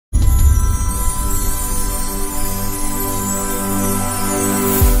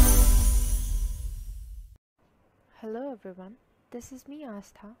everyone, this is me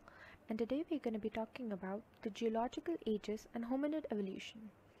Aastha, and today we're going to be talking about the geological ages and hominid evolution.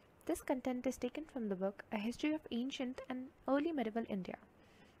 This content is taken from the book A History of Ancient and Early Medieval India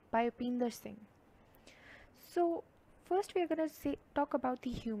by Upinder Singh. So first we are going to talk about the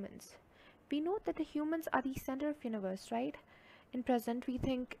humans. We know that the humans are the center of universe, right? In present we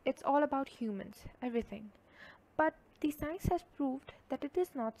think it's all about humans, everything. But the science has proved that it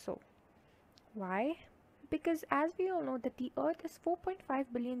is not so. Why? Because as we all know that the earth is 4.5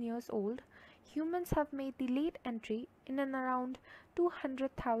 billion years old, humans have made the late entry in and around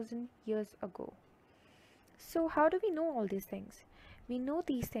 200,000 years ago. So how do we know all these things? We know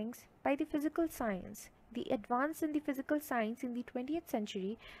these things by the physical science. The advance in the physical science in the 20th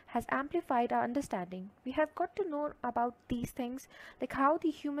century has amplified our understanding. We have got to know about these things, like how the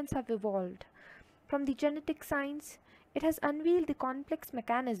humans have evolved. From the genetic science, it has unveiled the complex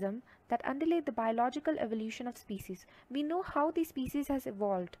mechanism that underlay the biological evolution of species. We know how the species has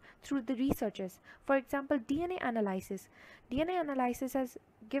evolved through the researches. For example, DNA analysis. DNA analysis has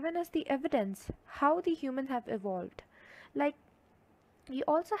given us the evidence how the humans have evolved. Like, we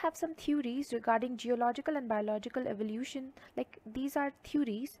also have some theories regarding geological and biological evolution. Like, these are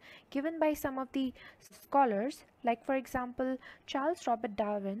theories given by some of the scholars, like for example Charles Robert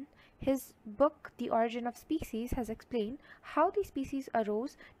Darwin. His book The Origin of Species has explained how the species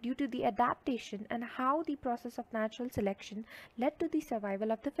arose due to the adaptation and how the process of natural selection led to the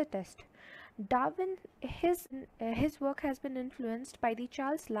survival of the fittest. Darwin, his work has been influenced by the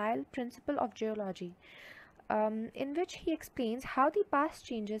Charles Lyell principle of geology, in which he explains how the past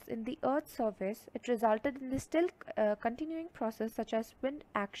changes in the Earth's surface it resulted in the still continuing process such as wind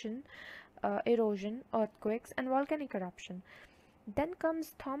action, erosion, earthquakes, and volcanic eruption. Then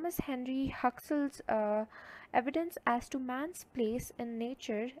comes Thomas Henry Huxley's evidence as to man's place in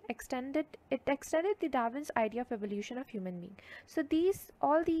nature extended the Darwin's idea of evolution of human being. So these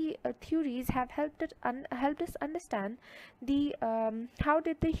all the theories have helped us understand the how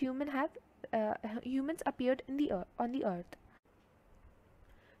did the humans appeared in the on the earth.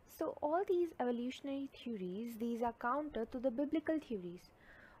 So all these evolutionary theories, these are counter to the biblical theories.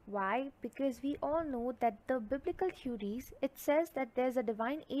 Why? Because we all know that the biblical theories, it says that there's a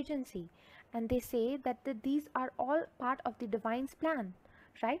divine agency, and they say that these are all part of the divine's plan,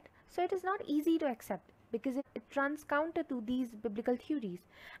 right? So it is not easy to accept because it runs counter to these biblical theories.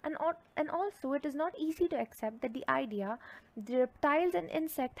 And also it is not easy to accept that the idea the reptiles and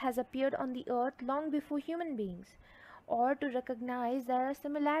insect has appeared on the earth long before human beings, or to recognize there are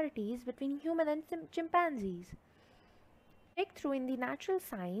similarities between human and chimpanzees. Breakthrough in the natural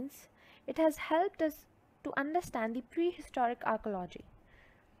science, it has helped us to understand the prehistoric archaeology.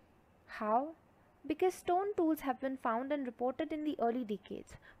 How? Because stone tools have been found and reported in the early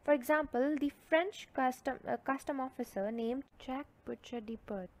decades. For example, the French custom officer named Jacques Butcher de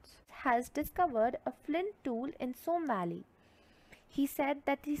Pertz has discovered a flint tool in Somme Valley. He said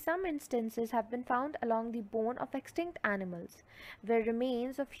that some instances have been found along the bone of extinct animals, where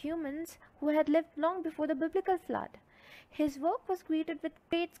remains of humans who had lived long before the biblical flood. His work was greeted with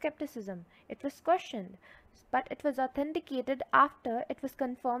great skepticism. It was questioned, but it was authenticated after it was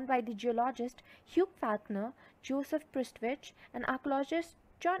confirmed by the geologist Hugh Falconer, Joseph Pristwich, and archaeologist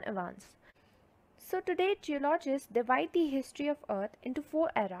John Evans. So today geologists divide the history of Earth into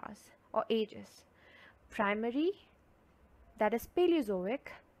 4 eras or ages. Primary, that is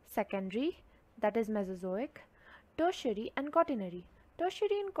Paleozoic; secondary, that is Mesozoic; tertiary and quaternary.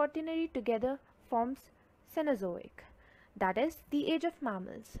 Tertiary and quaternary together forms Cenozoic, that is the age of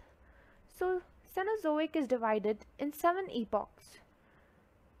mammals. So Cenozoic is divided in 7 epochs,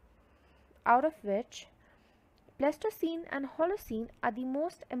 out of which Pleistocene and Holocene are the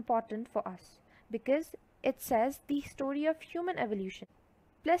most important for us because it says the story of human evolution.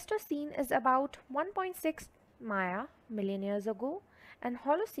 Pleistocene is about 1.6 million years ago, and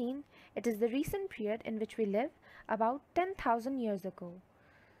Holocene, it is the recent period in which we live, about 10,000 years ago.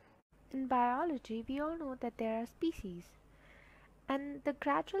 In biology, we all know that there are species, and the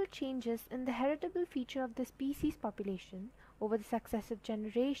gradual changes in the heritable feature of the species population over the successive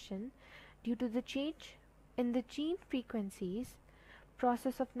generation due to the change in the gene frequencies,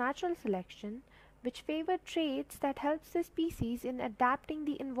 process of natural selection, which favor traits that helps the species in adapting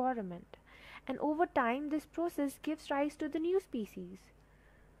the environment, and over time this process gives rise to the new species.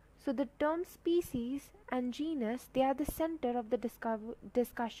 So the term species and genus, they are the center of the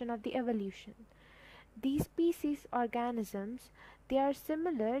discussion of the evolution. These species organisms, they are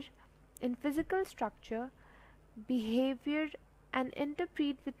similar in physical structure, behavior, and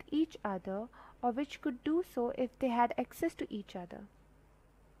interbreed with each other, or which could do so if they had access to each other.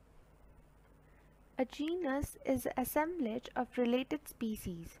 A genus is an assemblage of related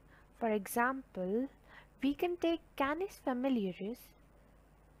species. For example, we can take Canis familiaris,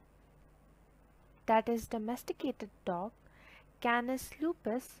 that is domesticated dog, Canis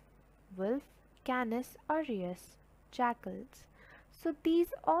lupus, wolf, Canis aureus, jackals. So these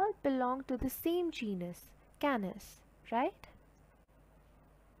all belong to the same genus, Canis, right?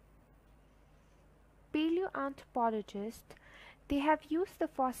 Paleoanthropologists, they have used the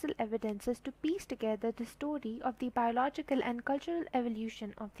fossil evidences to piece together the story of the biological and cultural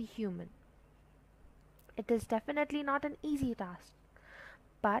evolution of the human. It is definitely not an easy task,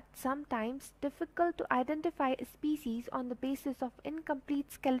 but sometimes difficult to identify a species on the basis of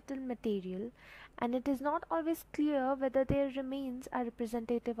incomplete skeletal material, and it is not always clear whether their remains are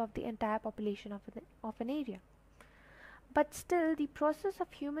representative of the entire population of an area. But still, the process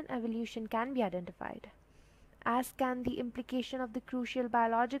of human evolution can be identified, as can the implication of the crucial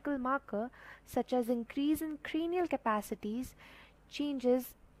biological marker such as increase in cranial capacities,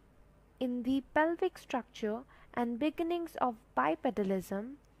 changes in the pelvic structure, and beginnings of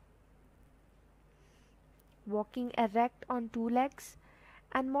bipedalism, walking erect on two legs,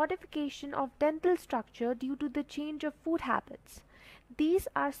 and modification of dental structure due to the change of food habits. These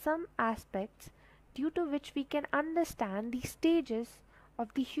are some aspects due to which we can understand the stages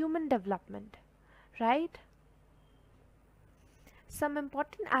of the human development, right? Some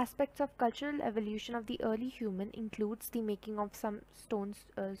important aspects of cultural evolution of the early human includes the making of some stone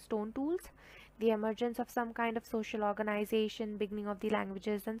tools, the emergence of some kind of social organization, beginning of the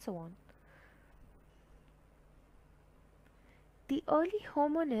languages, and so on. The early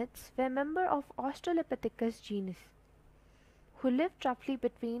hominids were members of Australopithecus genus, who lived roughly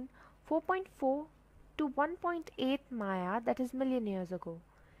between 4.4 to 1.8 Maya, that is million years ago.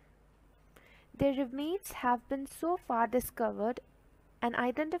 Their remains have been so far discovered and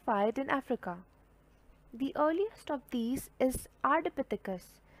identified in Africa. The earliest of these is Ardipithecus,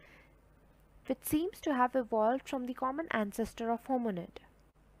 which seems to have evolved from the common ancestor of hominid.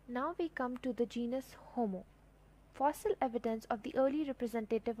 Now we come to the genus Homo. Fossil evidence of the early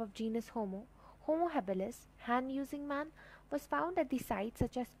representative of genus Homo, Homo habilis, hand-using man, was found at the sites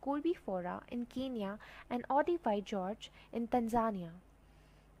such as Kolbi Fora in Kenya and Olduvai Gorge in Tanzania.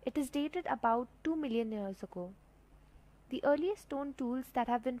 It is dated about 2 million years ago. The earliest stone tools that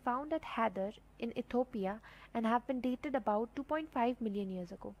have been found at Hadar in Ethiopia and have been dated about 2.5 million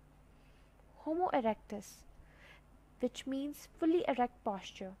years ago. Homo erectus, which means fully erect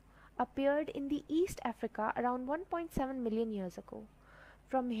posture, appeared in the East Africa around 1.7 million years ago.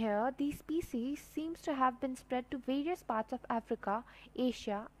 From here, these species seems to have been spread to various parts of Africa,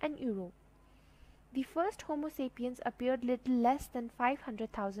 Asia, and Europe. The first Homo sapiens appeared little less than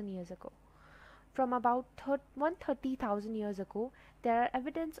 500,000 years ago. From about 130,000 years ago, there are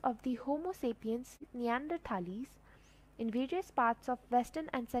evidence of the Homo sapiens Neanderthalis in various parts of Western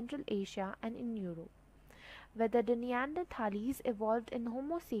and Central Asia and in Europe. Whether the Neanderthalis evolved in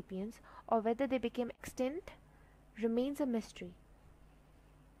Homo sapiens or whether they became extinct remains a mystery.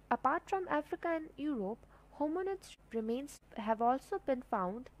 Apart from Africa and Europe, hominids remains have also been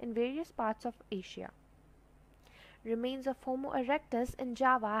found in various parts of Asia. Remains of Homo erectus in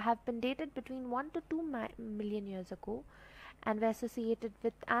Java have been dated between 1 to 2 million years ago and were associated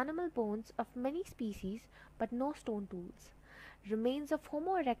with animal bones of many species but no stone tools. Remains of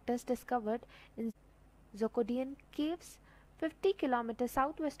Homo erectus discovered in Zhoukoudian caves 50 km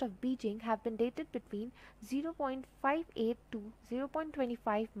southwest of Beijing have been dated between 0.58 to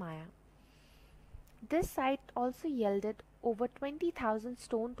 0.25 Maya. This site also yielded over 20,000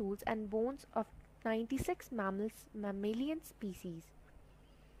 stone tools and bones of 96 mammalian species.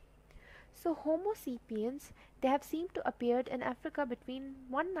 So Homo sapiens, they have seemed to appeared in Africa between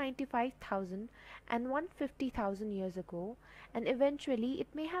 195,000 and 150,000 years ago, and eventually it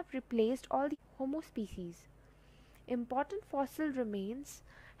may have replaced all the Homo species. Important fossil remains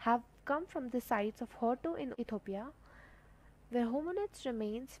have come from the sites of Horto in Ethiopia, where hominids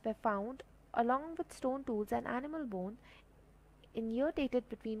remains were found along with stone tools and animal bone in year dated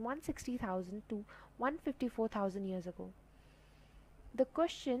between 160,000 to 154,000 years ago. There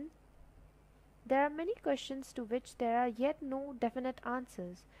are many questions to which there are yet no definite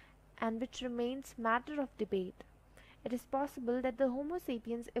answers and which remains matter of debate. It is possible that the Homo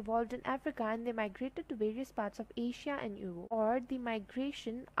sapiens evolved in Africa and they migrated to various parts of Asia and Europe, or the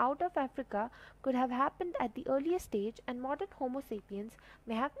migration out of Africa could have happened at the earliest stage and modern Homo sapiens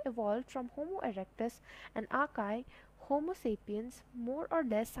may have evolved from Homo erectus and archaic Homo sapiens more or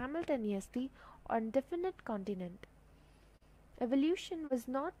less simultaneously on a definite continent. Evolution was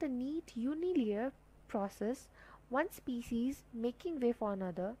not a neat unilateral process, one species making way for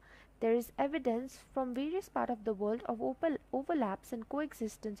another. There is evidence from various parts of the world of overlaps and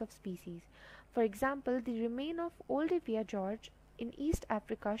coexistence of species. For example, the remain of Olduvai George in East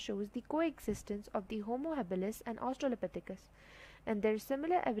Africa shows the coexistence of the Homo habilis and Australopithecus, and there is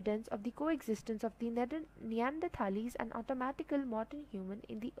similar evidence of the coexistence of the Neanderthales and automatical modern human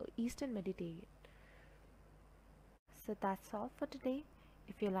in the Eastern Mediterranean. So that's all for today.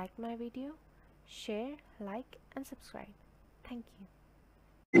 If you like my video, share, like and subscribe. Thank you.